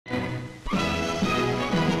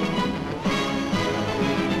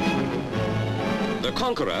The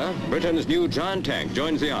Conqueror, Britain's new giant tank,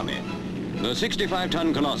 joins the army. The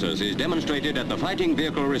 65-ton Colossus is demonstrated at the Fighting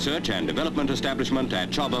Vehicle Research and Development Establishment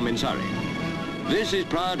at Chobham in Surrey. This is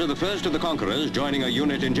prior to the first of the Conquerors joining a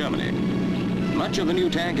unit in Germany. Much of the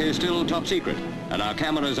new tank is still top secret, and our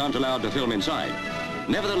cameras aren't allowed to film inside.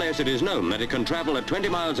 Nevertheless, it is known that it can travel at 20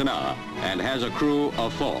 miles an hour and has a crew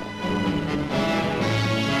of 4.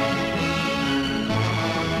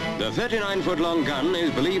 The 39-foot-long gun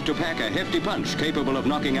is believed to pack a hefty punch capable of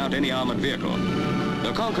knocking out any armored vehicle.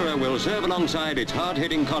 The Conqueror will serve alongside its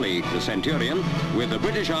hard-hitting colleague, the Centurion, with the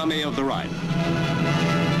British Army of the Rhine.